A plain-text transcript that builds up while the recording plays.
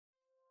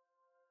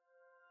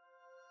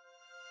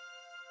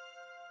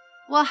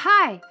Well,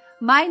 hi,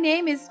 my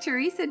name is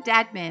Teresa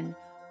Dedman.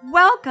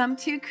 Welcome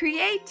to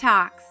Create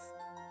Talks.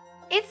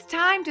 It's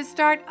time to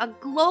start a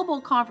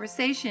global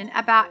conversation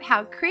about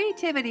how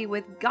creativity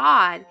with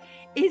God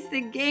is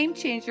the game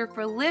changer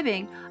for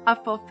living a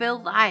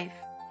fulfilled life.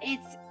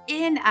 It's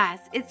in us,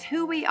 it's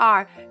who we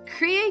are.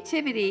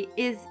 Creativity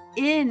is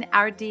in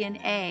our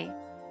DNA.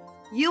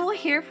 You will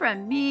hear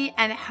from me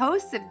and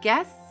hosts of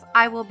guests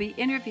I will be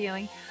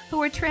interviewing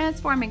who are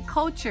transforming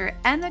culture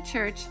and the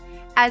church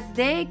as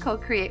they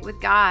co-create with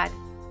God.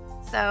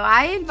 So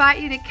I invite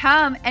you to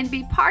come and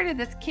be part of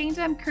this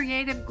Kingdom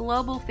Creative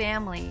Global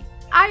family.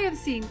 I have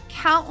seen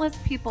countless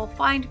people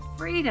find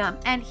freedom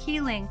and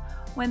healing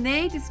when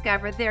they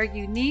discover their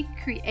unique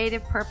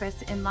creative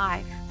purpose in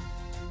life.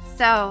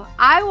 So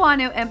I want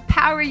to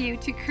empower you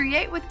to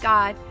create with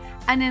God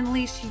and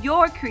unleash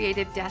your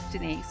creative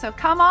destiny. So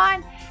come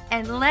on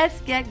and let's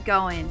get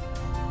going.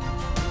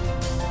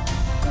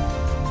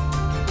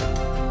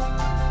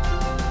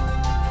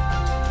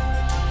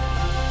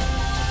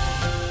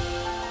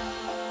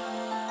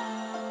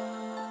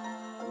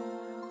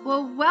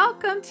 Well,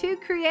 welcome to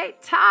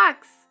Create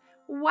Talks.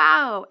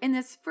 Wow, in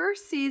this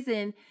first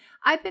season,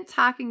 I've been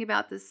talking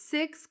about the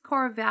 6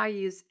 core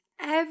values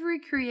every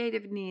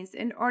creative needs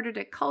in order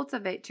to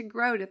cultivate, to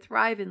grow, to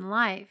thrive in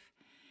life.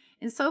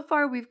 And so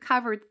far, we've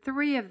covered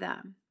 3 of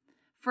them.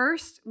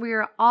 First, we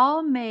are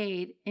all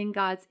made in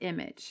God's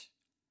image.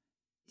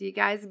 Do you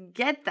guys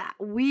get that?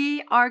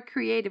 We are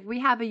creative.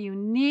 We have a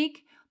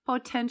unique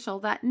potential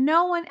that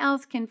no one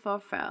else can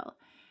fulfill.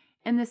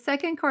 And the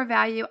second core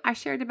value, I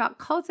shared about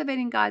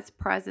cultivating God's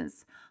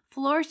presence,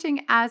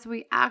 flourishing as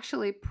we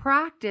actually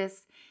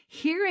practice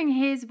hearing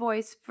His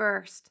voice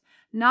first,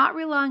 not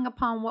relying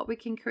upon what we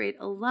can create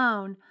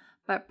alone,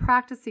 but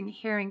practicing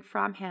hearing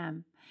from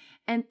Him.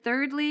 And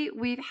thirdly,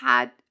 we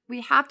have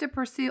to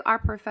pursue our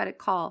prophetic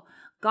call.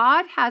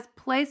 God has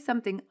placed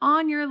something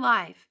on your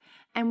life,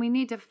 and we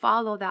need to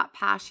follow that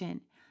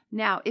passion.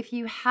 Now, if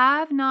you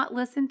have not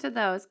listened to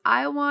those,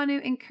 I want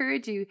to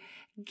encourage you,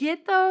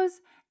 get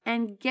those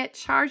and get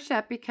charged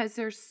up because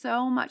there's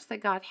so much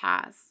that God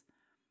has.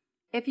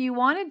 If you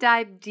want to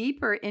dive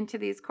deeper into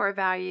these core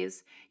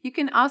values, you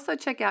can also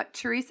check out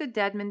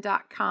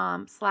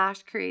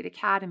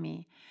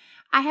teresadedman.com/createacademy.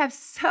 I have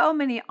so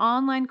many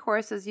online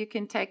courses you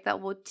can take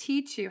that will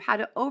teach you how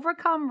to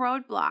overcome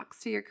roadblocks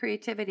to your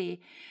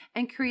creativity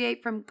and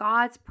create from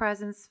God's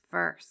presence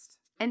first.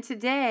 And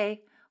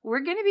today, we're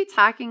going to be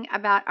talking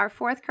about our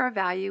 4th core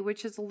value,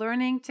 which is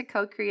learning to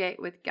co-create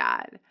with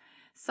God.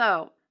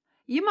 So,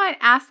 you might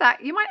ask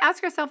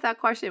yourself that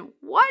question,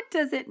 what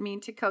does it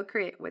mean to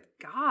co-create with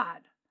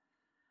God?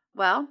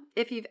 Well,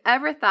 if you've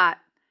ever thought,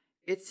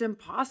 it's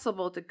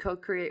impossible to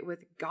co-create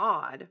with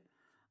God,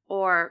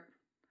 or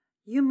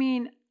you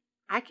mean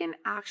I can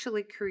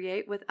actually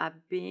create with a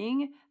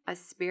being, a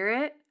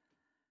spirit?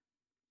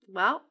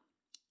 Well,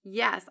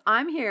 yes,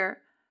 I'm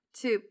here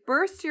to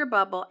burst your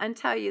bubble and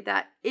tell you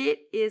that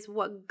it is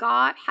what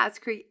God has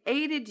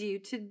created you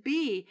to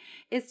be,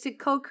 is to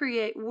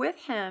co-create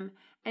with Him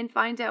and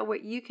find out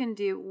what you can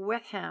do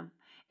with Him.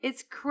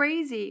 It's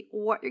crazy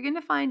what you're going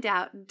to find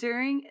out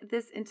during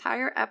this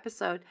entire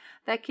episode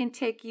that can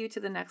take you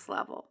to the next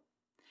level.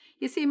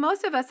 You see,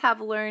 most of us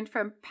have learned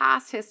from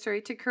past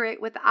history to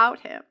create without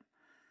Him.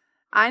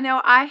 I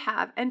know I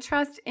have, and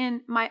trust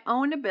in my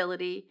own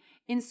ability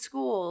in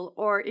school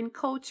or in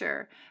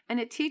culture.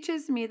 And it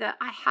teaches me that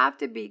I have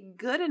to be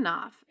good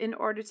enough in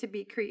order to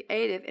be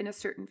creative in a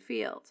certain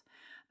field.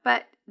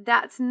 But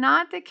that's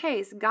not the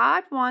case.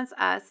 God wants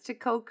us to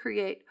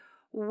co-create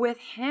with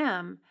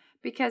Him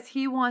because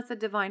He wants a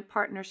divine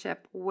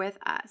partnership with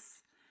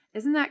us.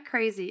 Isn't that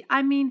crazy?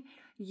 I mean,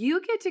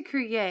 you get to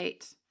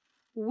create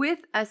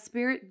with a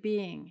spirit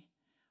being,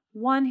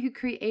 one who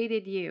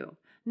created you.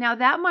 Now,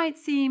 that might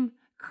seem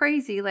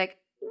crazy, like,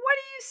 what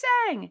are you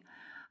saying?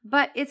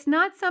 But it's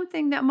not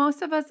something that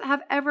most of us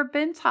have ever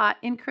been taught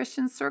in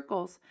Christian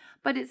circles.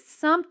 But it's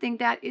something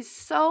that is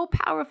so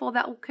powerful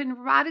that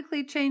can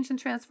radically change and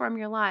transform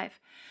your life.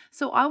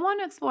 So I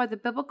want to explore the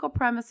biblical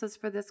premises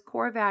for this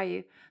core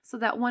value so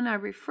that when I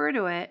refer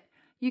to it,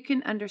 you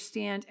can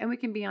understand and we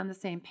can be on the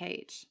same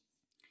page.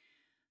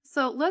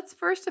 So let's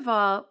first of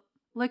all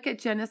look at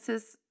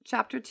Genesis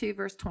chapter 2,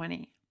 verse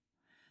 20.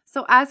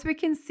 So as we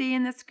can see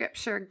in the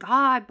scripture,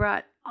 God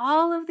brought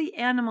all of the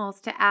animals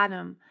to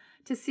Adam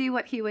to see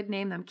what he would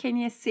name them. Can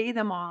you see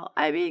them all?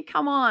 I mean,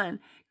 come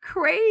on.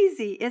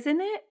 Crazy, isn't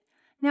it?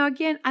 Now,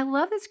 again, I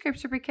love the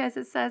scripture because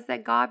it says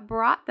that God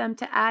brought them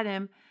to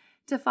Adam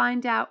to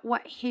find out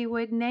what he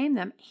would name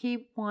them.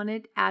 He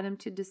wanted Adam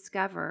to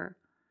discover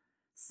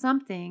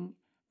something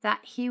that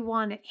he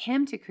wanted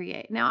him to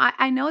create. Now,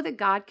 I know that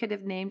God could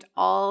have named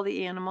all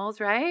the animals,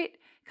 right?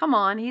 Come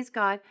on, He's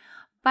God.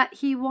 But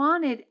He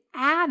wanted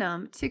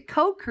Adam to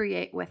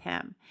co-create with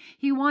Him.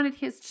 He wanted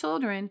his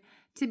children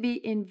to be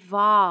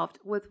involved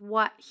with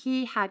what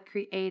He had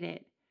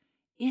created.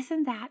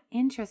 Isn't that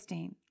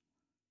interesting?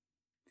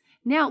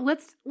 Now,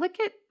 let's look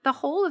at the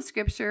whole of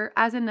Scripture,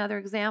 as another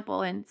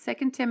example, in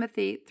 2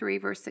 Timothy 3,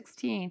 verse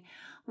 16,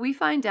 we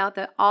find out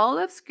that all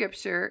of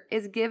Scripture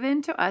is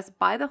given to us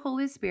by the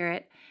Holy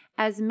Spirit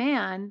as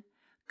man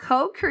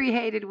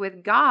co-created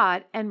with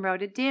God and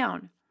wrote it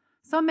down.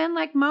 So men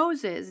like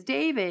Moses,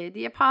 David,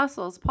 the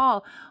apostles,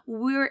 Paul,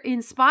 were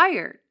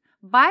inspired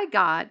by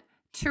God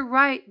to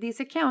write these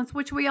accounts,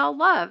 which we all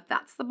love.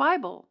 That's the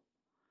Bible.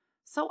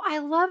 So I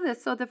love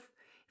this. So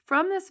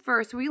from this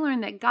verse, we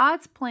learn that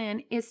God's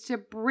plan is to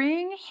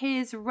bring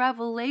his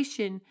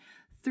revelation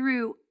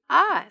through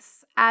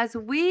us as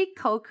we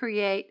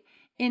co-create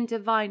in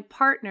divine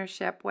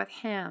partnership with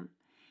him.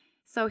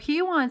 So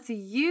he wants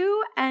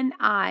you and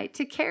I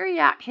to carry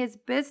out his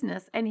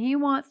business, and he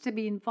wants to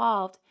be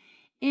involved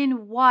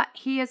in what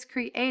he has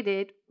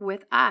created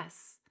with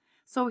us.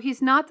 So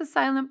he's not the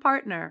silent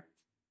partner,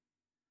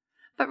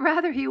 but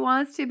rather he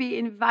wants to be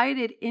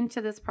invited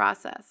into this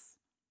process.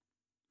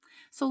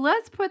 So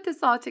let's put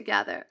this all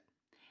together.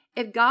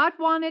 If God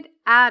wanted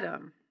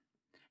Adam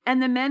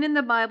and the men in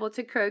the Bible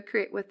to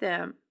co-create with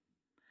him,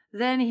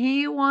 then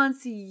he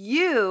wants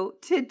you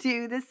to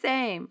do the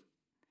same.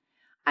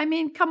 I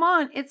mean, come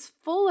on, it's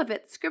full of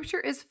it. Scripture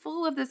is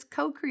full of this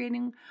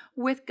co-creating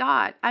with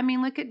God. I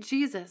mean, look at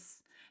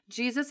Jesus.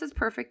 Jesus is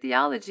perfect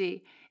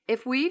theology.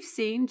 If we've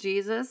seen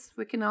Jesus,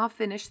 we can all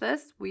finish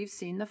this, we've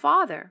seen the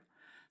Father.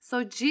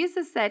 So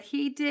Jesus said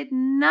he did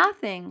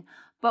nothing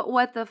but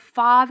what the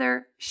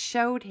Father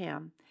showed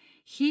him.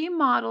 He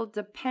modeled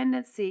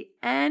dependency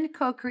and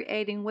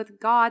co-creating with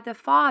God the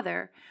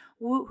Father,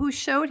 who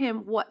showed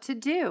him what to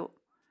do.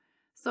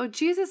 So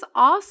Jesus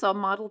also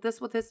modeled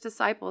this with his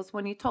disciples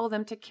when he told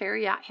them to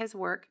carry out his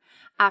work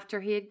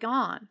after he had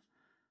gone.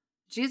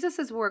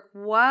 Jesus' work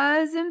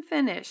wasn't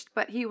finished,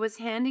 but he was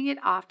handing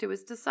it off to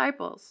his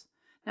disciples.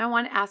 Now I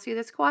want to ask you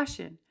this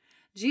question.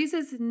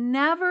 Jesus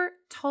never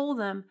told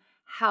them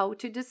how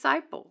to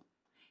disciple.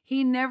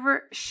 He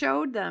never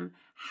showed them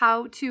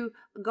how to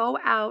go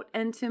out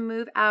and to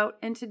move out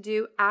and to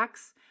do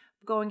acts,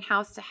 going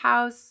house to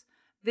house,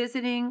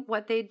 visiting,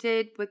 what they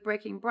did with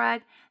breaking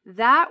bread.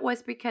 That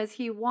was because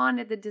he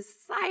wanted the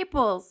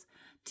disciples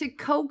to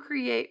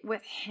co-create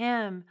with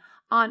him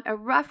on a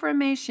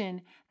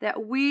reformation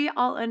that we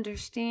all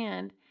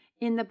understand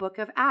in the book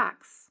of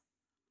Acts.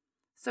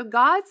 So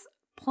God's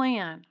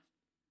plan,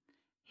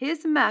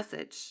 his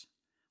message,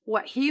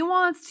 what he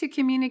wants to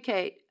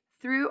communicate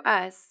through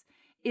us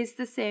is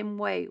the same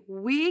way.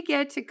 We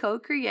get to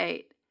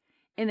co-create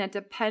in a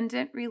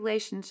dependent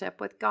relationship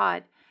with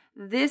God.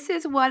 This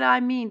is what I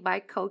mean by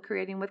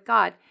co-creating with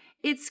God.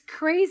 It's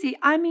crazy.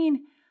 I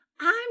mean,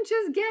 I'm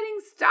just getting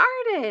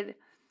started.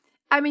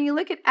 I mean, you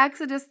look at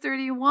Exodus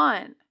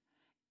 31.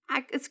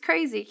 It's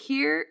crazy.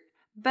 Here,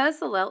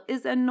 Bezalel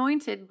is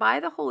anointed by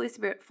the Holy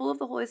Spirit, full of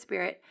the Holy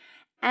Spirit,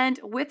 and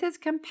with his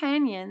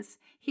companions,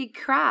 he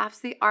crafts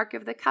the Ark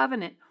of the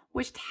Covenant,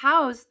 which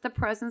housed the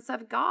presence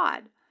of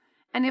God.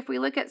 And if we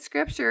look at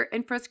Scripture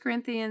in 1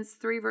 Corinthians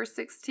 3, verse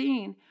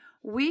 16,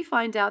 we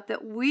find out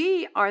that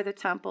we are the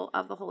temple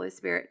of the Holy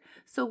Spirit.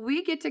 So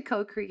we get to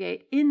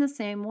co-create in the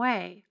same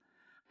way.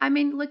 I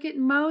mean, look at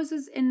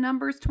Moses in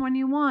Numbers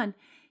 21.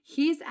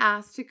 He's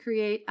asked to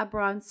create a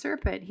bronze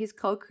serpent. He's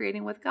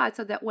co-creating with God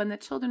so that when the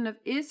children of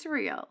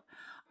Israel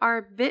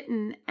are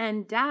bitten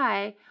and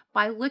die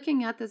by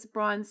looking at this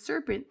bronze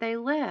serpent, they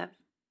live.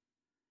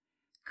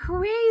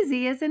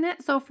 Crazy, isn't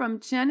it? So from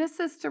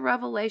Genesis to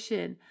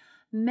Revelation,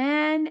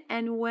 men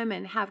and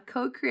women have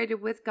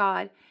co-created with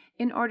God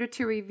in order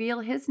to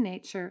reveal his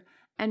nature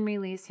and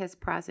release his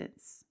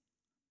presence.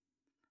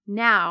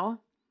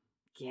 Now,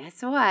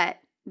 guess what?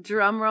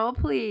 Drum roll,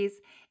 please.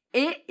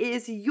 It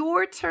is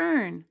your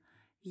turn.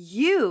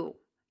 You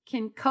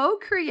can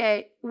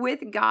co-create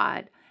with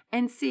God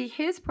and see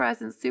his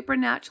presence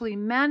supernaturally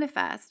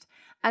manifest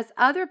as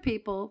other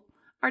people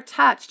are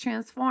touched,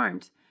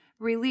 transformed,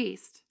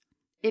 released.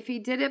 If he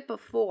did it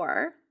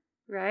before,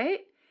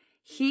 right?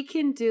 He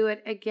can do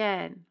it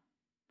again.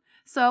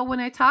 So when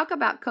I talk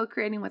about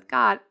co-creating with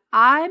God,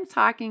 I'm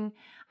talking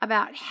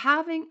about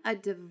having a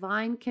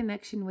divine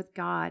connection with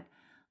God,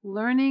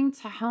 learning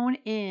to hone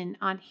in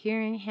on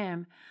hearing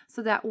him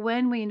so that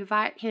when we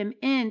invite him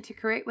in to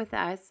create with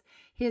us,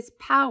 his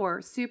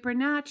power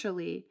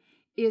supernaturally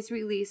is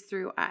released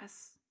through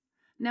us.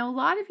 Now, a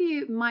lot of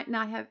you might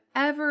not have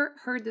ever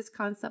heard this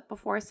concept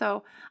before,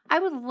 so I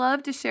would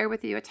love to share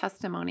with you a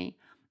testimony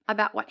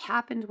about what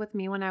happened with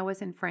me when I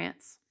was in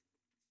France.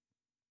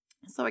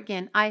 So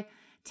again, I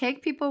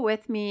take people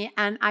with me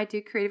and I do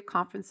creative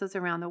conferences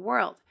around the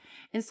world.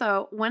 And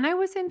so when I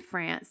was in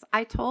France,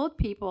 I told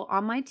people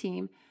on my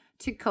team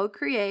to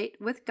co-create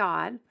with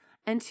God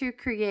and to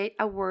create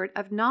a word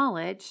of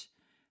knowledge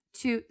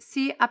to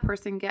see a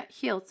person get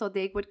healed. So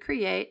they would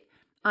create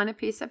on a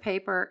piece of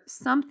paper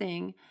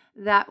something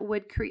that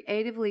would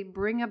creatively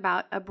bring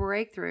about a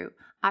breakthrough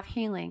of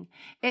healing.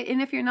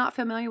 And if you're not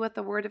familiar with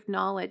the word of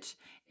knowledge,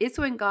 it's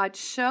when God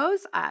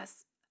shows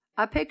us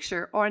a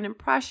picture or an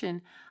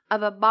impression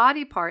of a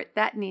body part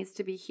that needs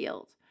to be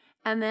healed.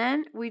 And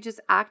then we just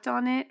act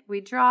on it, we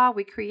draw,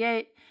 we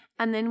create,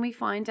 and then we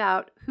find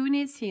out who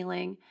needs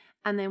healing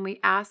And then we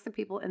ask the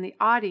people in the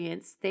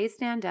audience, they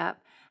stand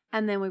up,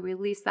 and then we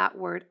release that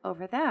word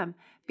over them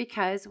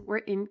because we're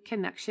in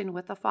connection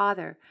with the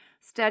Father.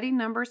 Study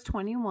Numbers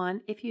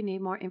 21 if you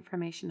need more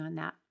information on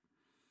that.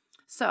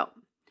 So,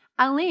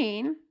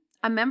 Aline,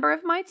 a member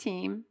of my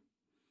team,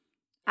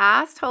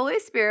 asked Holy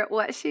Spirit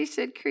what she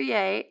should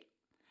create,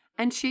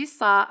 and she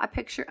saw a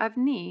picture of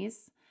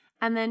knees,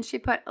 and then she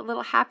put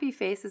little happy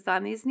faces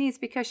on these knees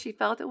because she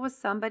felt it was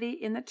somebody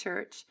in the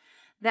church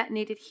that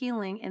needed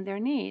healing in their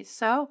knees.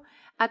 So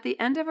at the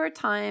end of our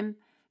time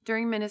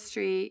during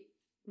ministry,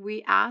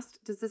 we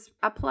asked, does this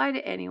apply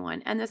to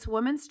anyone? And this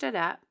woman stood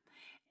up,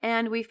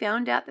 and we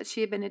found out that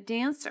she had been a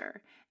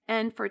dancer.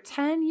 And for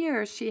 10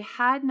 years, she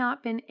had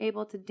not been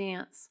able to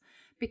dance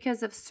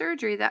because of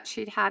surgery that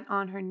she'd had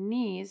on her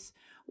knees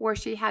where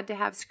she had to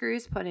have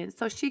screws put in.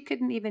 So she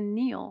couldn't even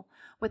kneel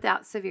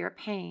without severe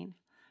pain.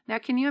 Now,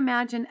 can you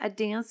imagine a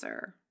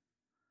dancer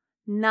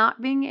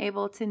not being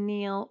able to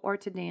kneel or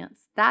to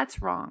dance?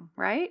 That's wrong,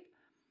 right?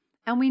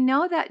 And we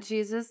know that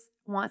Jesus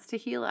wants to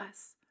heal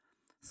us.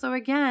 So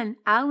again,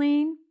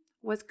 Aline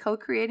was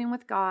co-creating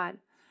with God,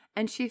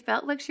 and she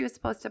felt like she was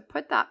supposed to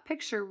put that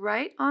picture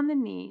right on the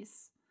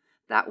knees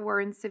that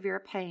were in severe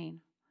pain.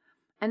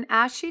 And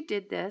as she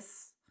did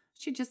this,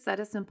 she just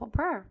said a simple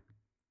prayer.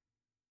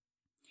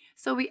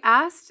 So we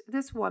asked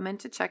this woman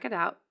to check it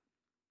out.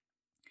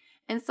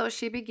 And so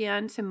she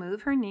began to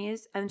move her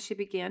knees and she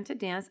began to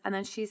dance. And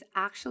then she's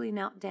actually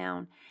knelt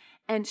down.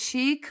 And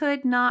she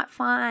could not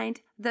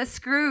find the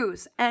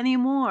screws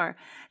anymore.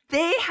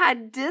 They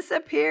had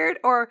disappeared,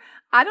 or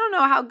I don't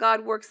know how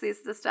God works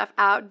this stuff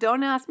out.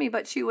 Don't ask me,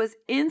 but she was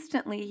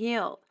instantly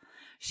healed.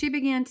 She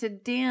began to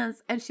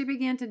dance, and she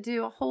began to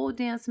do a whole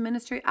dance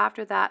ministry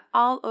after that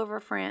all over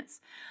France.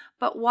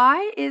 But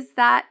why is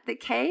that the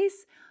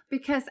case?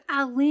 Because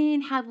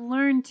Aline had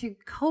learned to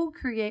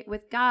co-create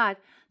with God,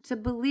 to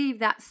believe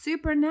that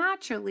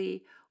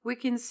supernaturally we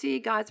can see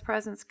God's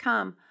presence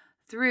come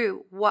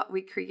through what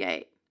we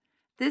create.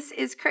 This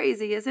is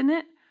crazy, isn't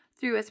it?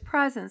 Through his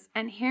presence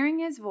and hearing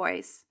his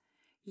voice,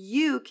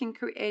 you can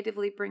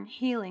creatively bring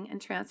healing and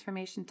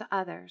transformation to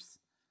others.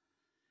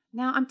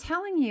 Now, I'm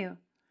telling you,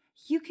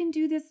 you can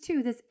do this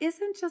too. This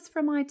isn't just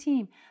for my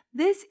team.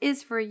 This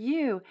is for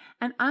you.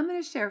 And I'm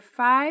going to share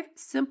 5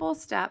 simple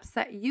steps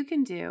that you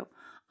can do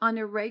on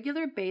a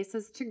regular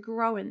basis to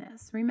grow in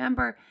this.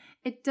 Remember,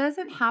 it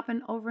doesn't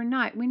happen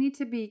overnight. We need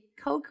to be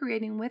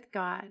co-creating with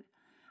God.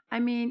 I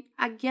mean,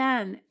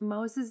 again,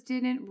 Moses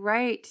didn't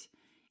write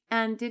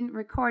and didn't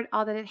record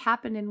all that had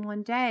happened in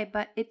one day,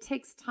 but it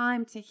takes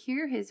time to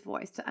hear his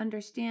voice, to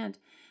understand.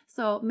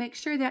 So make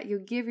sure that you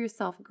give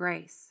yourself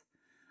grace,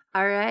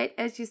 all right,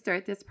 as you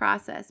start this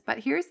process. But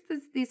here's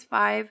these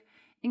 5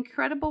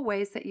 incredible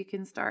ways that you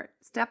can start.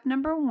 Step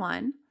number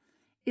 1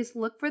 is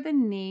look for the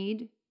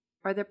need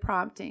or the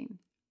prompting.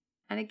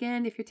 And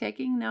again, if you're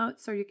taking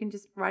notes, or you can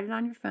just write it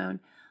on your phone,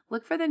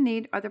 look for the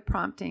need or the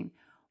prompting.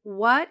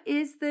 What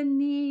is the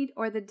need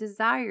or the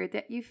desire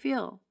that you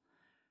feel?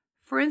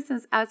 For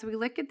instance, as we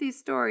look at these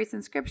stories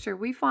in Scripture,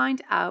 we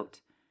find out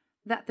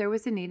that there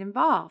was a need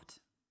involved.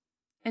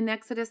 In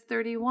Exodus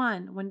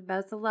 31, when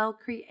Bezalel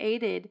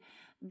created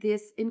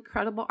this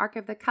incredible Ark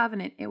of the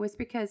Covenant, it was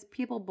because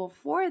people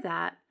before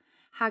that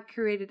had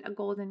created a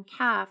golden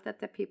calf that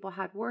the people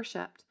had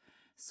worshipped.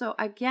 So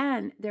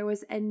again, there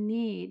was a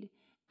need,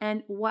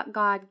 and what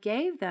God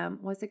gave them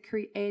was a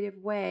creative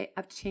way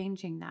of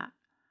changing that.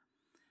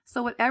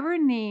 So whatever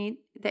need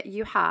that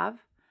you have,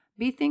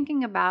 be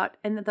thinking about,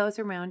 and those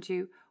around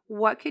you,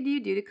 what could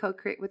you do to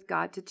co-create with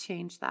God to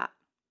change that?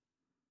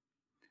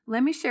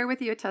 Let me share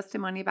with you a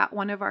testimony about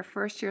one of our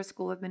first-year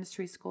School of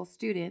Ministry school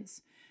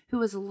students who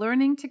was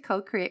learning to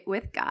co-create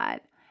with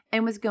God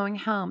and was going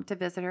home to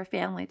visit her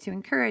family to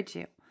encourage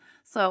you.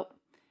 So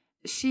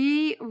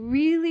she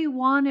really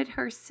wanted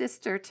her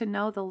sister to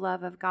know the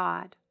love of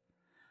God,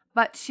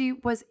 but she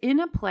was in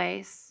a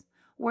place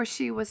where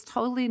she was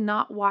totally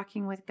not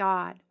walking with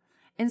God.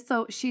 And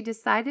so she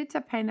decided to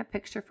paint a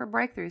picture for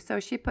breakthrough. So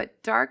she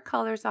put dark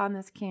colors on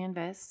this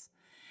canvas,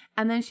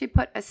 and then she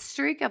put a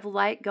streak of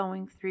light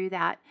going through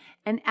that.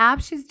 And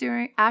as she's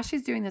doing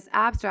this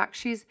abstract,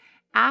 she's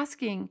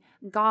asking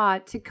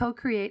God to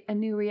co-create a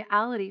new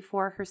reality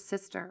for her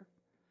sister.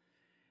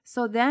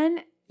 So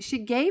then she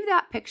gave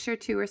that picture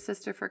to her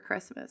sister for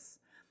Christmas.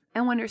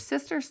 And when her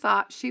sister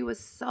saw it, she was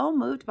so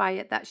moved by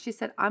it that she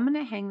said, I'm going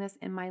to hang this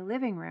in my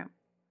living room.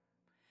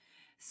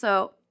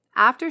 So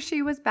after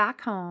she was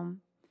back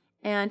home,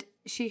 and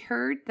she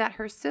heard that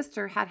her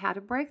sister had had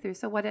a breakthrough.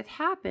 So what had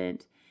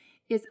happened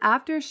is,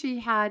 after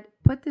she had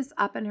put this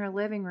up in her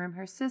living room,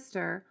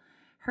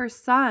 her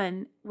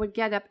son would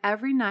get up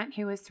every night,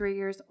 he was 3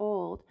 years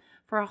old,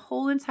 for a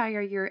whole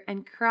entire year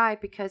and cry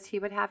because he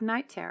would have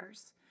night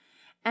terrors.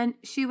 And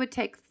she would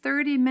take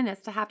 30 minutes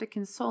to have to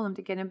console him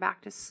to get him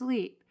back to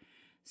sleep.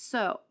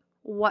 So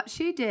what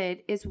she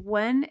did is,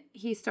 when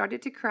he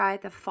started to cry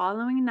the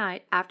following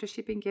night after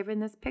she'd been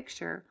given this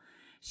picture,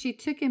 she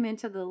took him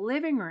into the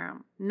living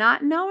room,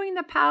 not knowing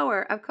the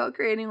power of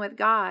co-creating with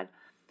God.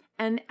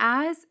 And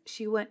as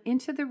she went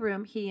into the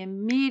room, he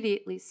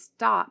immediately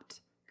stopped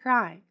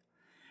crying.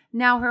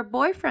 Now, her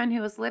boyfriend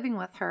who was living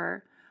with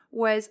her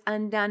was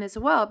undone as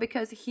well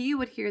because he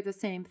would hear the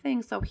same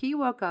thing. So he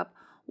woke up,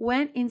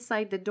 went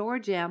inside the door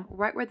jamb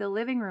right where the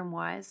living room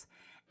was,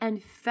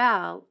 and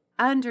fell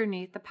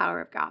underneath the power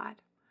of God.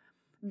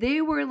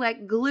 They were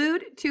like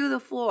glued to the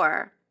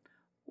floor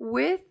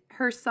with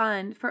her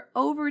son for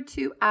over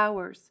 2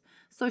 hours.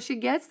 So she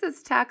gets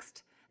this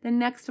text the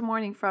next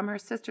morning from her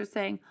sister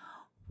saying,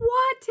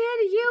 "What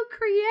did you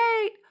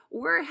create?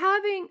 We're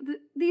having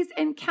these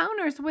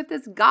encounters with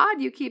this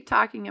God you keep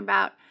talking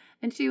about."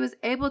 And she was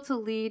able to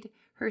lead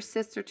her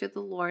sister to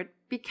the Lord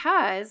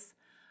because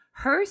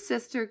her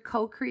sister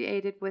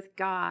co-created with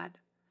God.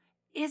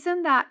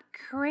 Isn't that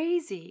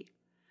crazy?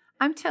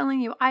 I'm telling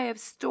you, I have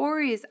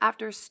stories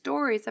after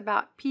stories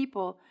about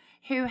people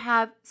who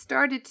have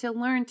started to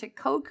learn to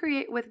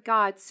co-create with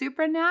God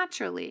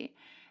supernaturally,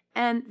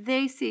 and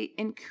they see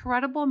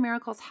incredible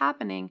miracles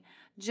happening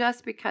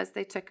just because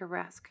they took a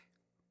risk.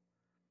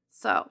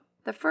 So,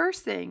 the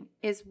first thing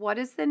is, what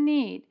is the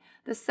need?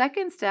 The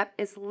second step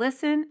is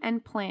listen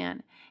and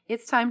plan.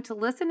 It's time to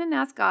listen and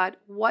ask God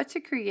what to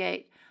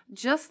create,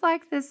 just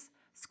like this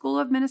School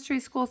of Ministry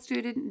school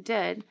student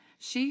did.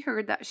 She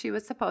heard that she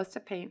was supposed to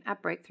paint a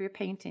breakthrough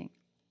painting.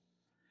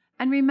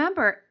 And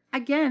remember,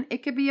 again,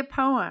 it could be a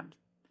poem.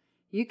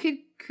 You could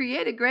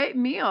create a great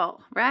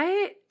meal,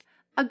 right?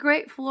 A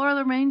great floral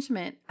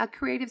arrangement, a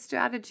creative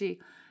strategy.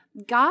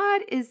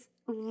 God is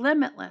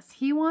limitless.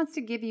 He wants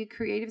to give you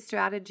creative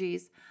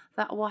strategies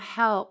that will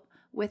help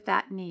with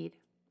that need.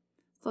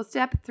 So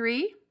step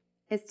 3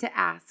 is to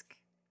ask.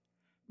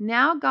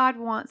 Now God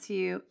wants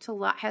you to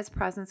let his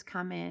presence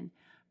come in.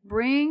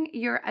 Bring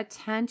your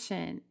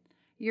attention,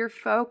 your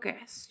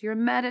focus, your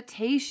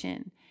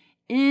meditation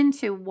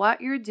into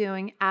what you're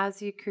doing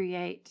as you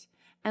create,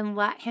 and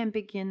let him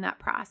begin that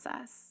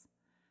process.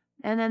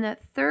 And then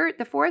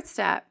the fourth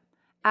step,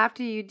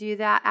 after you do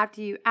that,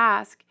 after you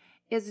ask,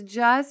 is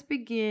just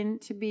begin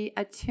to be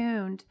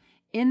attuned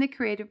in the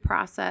creative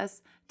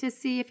process to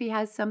see if he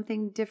has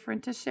something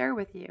different to share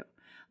with you.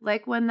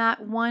 Like when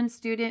that one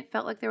student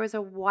felt like there was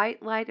a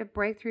white light of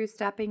breakthrough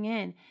stepping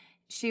in,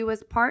 she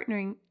was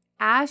partnering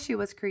as she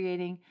was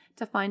creating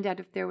to find out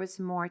if there was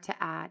more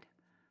to add.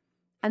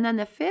 And then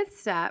the fifth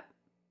step,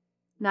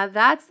 now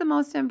that's the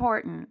most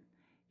important.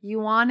 You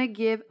want to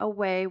give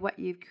away what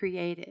you've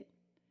created.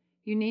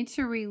 You need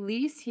to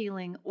release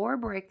healing or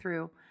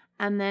breakthrough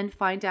and then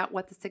find out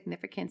what the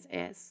significance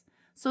is.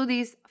 So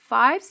these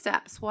 5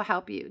 steps will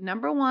help you.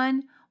 Number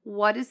 1,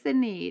 what is the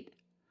need?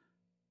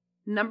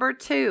 Number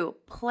 2,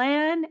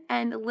 plan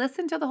and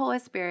listen to the Holy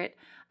Spirit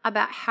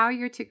about how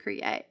you're to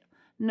create.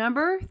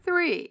 Number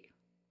 3,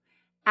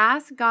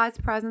 ask God's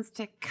presence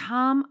to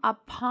come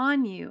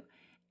upon you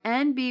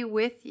and be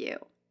with you.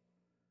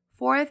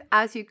 4th,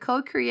 as you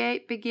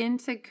co-create, begin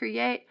to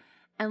create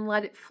and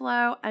let it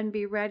flow and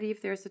be ready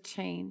if there's a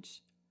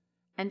change.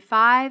 And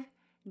 5,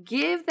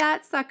 give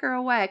that sucker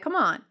away. Come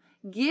on.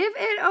 Give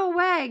it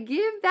away.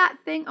 Give that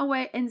thing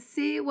away and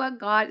see what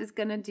God is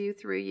going to do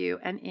through you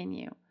and in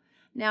you.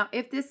 Now,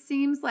 if this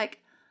seems like,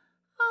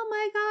 oh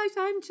my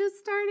gosh, I'm just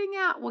starting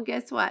out. Well,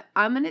 guess what?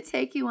 I'm going to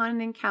take you on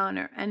an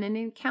encounter. And an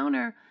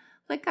encounter,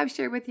 like I've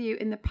shared with you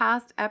in the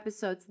past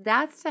episodes,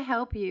 that's to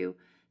help you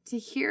to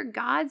hear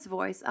God's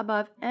voice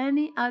above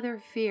any other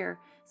fear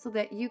so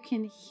that you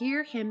can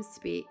hear him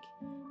speak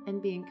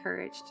and be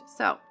encouraged.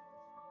 So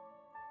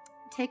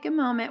take a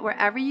moment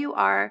wherever you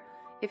are.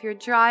 If you're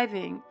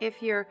driving,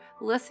 if you're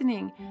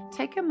listening,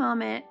 take a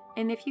moment,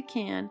 and if you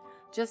can,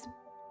 just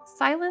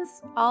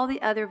silence all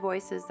the other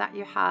voices that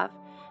you have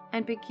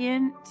and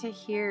begin to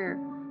hear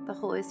the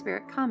Holy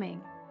Spirit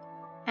coming.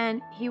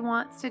 And he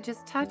wants to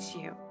just touch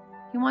you.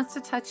 He wants to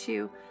touch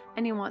you,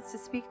 and he wants to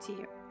speak to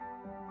you.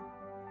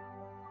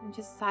 And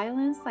just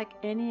silence like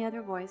any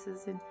other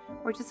voices, and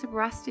we're just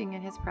resting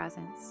in his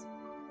presence.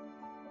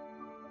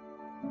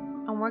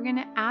 And we're going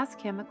to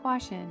ask him a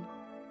question.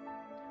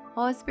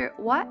 Holy Spirit,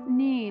 what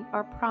need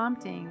or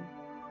prompting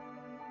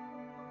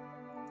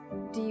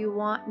do you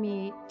want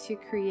me to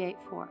create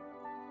for?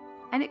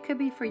 And it could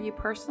be for you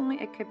personally.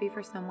 It could be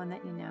for someone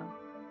that you know.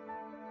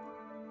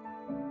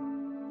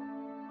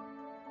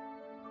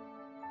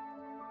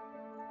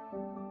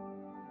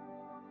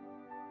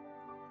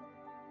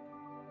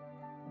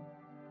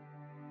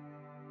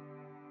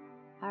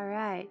 All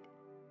right.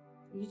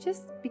 You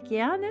just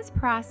began this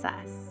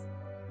process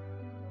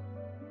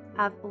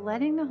of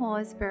letting the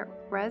Holy Spirit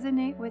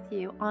resonate with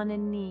you on a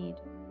need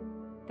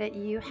that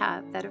you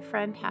have, that a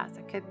friend has.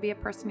 It could be a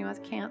person who has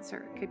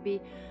cancer. It could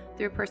be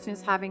through a person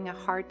who's having a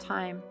hard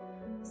time.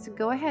 So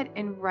go ahead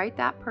and write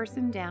that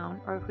person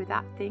down, or who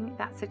that thing,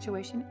 that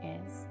situation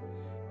is,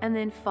 and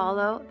then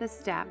follow the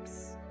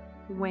steps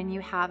when you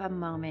have a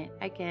moment.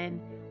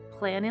 Again,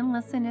 plan and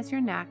listen is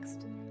your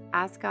next.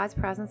 Ask God's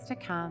presence to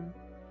come,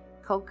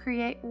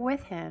 co-create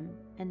with him,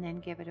 and then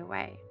give it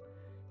away.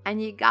 And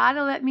you got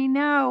to let me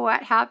know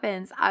what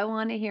happens. I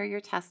want to hear your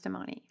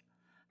testimony.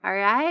 All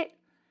right?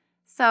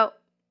 So,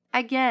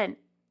 again,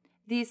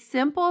 these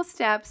simple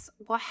steps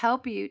will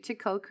help you to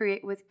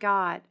co-create with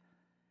God.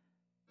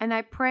 And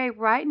I pray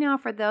right now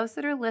for those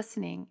that are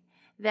listening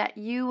that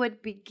you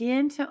would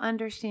begin to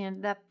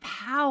understand the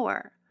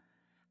power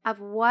of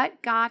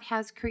what God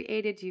has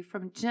created you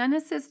from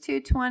Genesis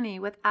 2:20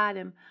 with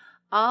Adam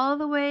all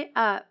the way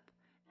up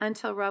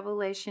until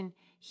Revelation.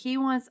 He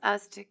wants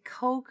us to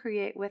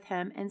co-create with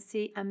him and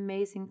see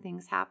amazing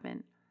things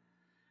happen.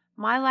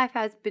 My life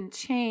has been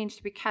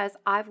changed because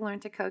I've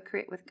learned to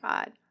co-create with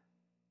God.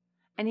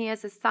 And he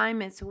has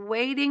assignments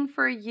waiting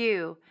for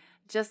you,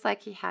 just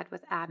like he had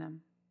with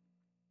Adam.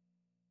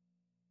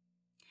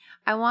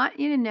 I want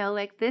you to know,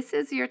 this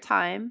is your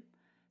time.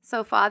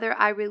 So, Father,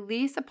 I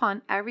release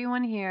upon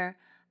everyone here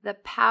the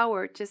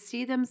power to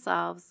see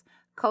themselves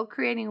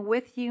co-creating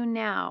with you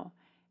now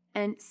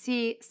and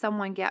see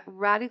someone get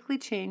radically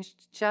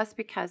changed just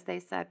because they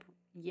said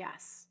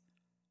yes.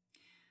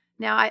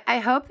 Now, I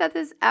hope that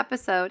this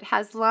episode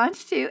has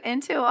launched you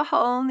into a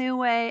whole new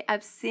way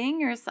of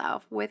seeing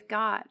yourself with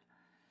God.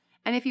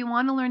 And if you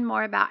want to learn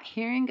more about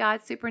hearing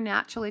God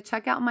supernaturally,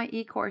 check out my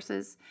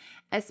e-courses,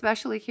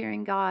 especially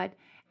Hearing God.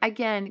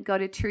 Again, go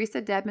to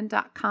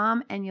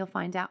teresadedmond.com and you'll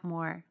find out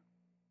more.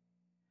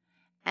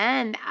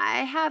 And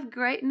I have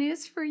great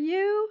news for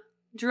you.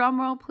 Drum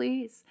roll,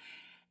 please.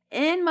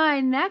 In my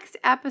next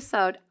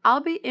episode, I'll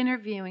be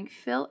interviewing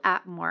Phil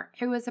Atmore,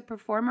 who is a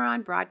performer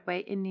on Broadway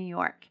in New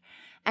York.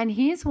 And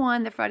he's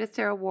won the Fred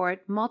Astaire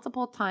Award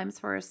multiple times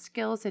for his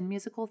skills in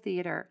musical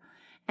theater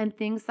and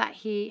things that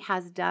he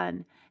has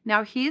done.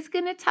 Now, he's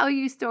going to tell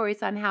you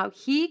stories on how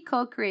he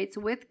co-creates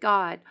with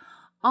God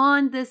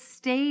on the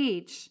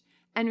stage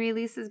and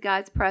releases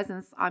God's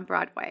presence on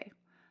Broadway.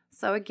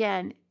 So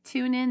again,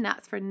 tune in.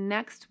 That's for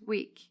next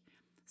week.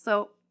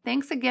 So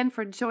thanks again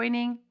for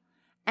joining.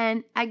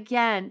 And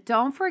again,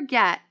 don't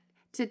forget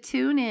to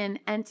tune in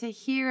and to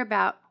hear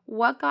about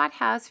what God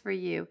has for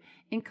you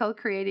in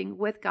co-creating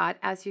with God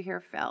as you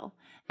hear Phil.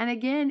 And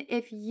again,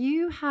 if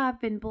you have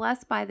been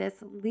blessed by this,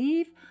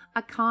 leave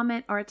a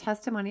comment or a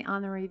testimony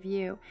on the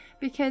review,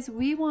 because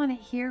we want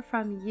to hear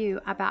from you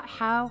about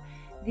how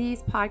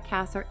these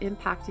podcasts are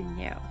impacting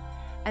you.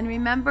 And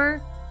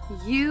remember,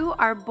 you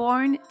are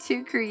born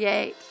to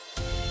create.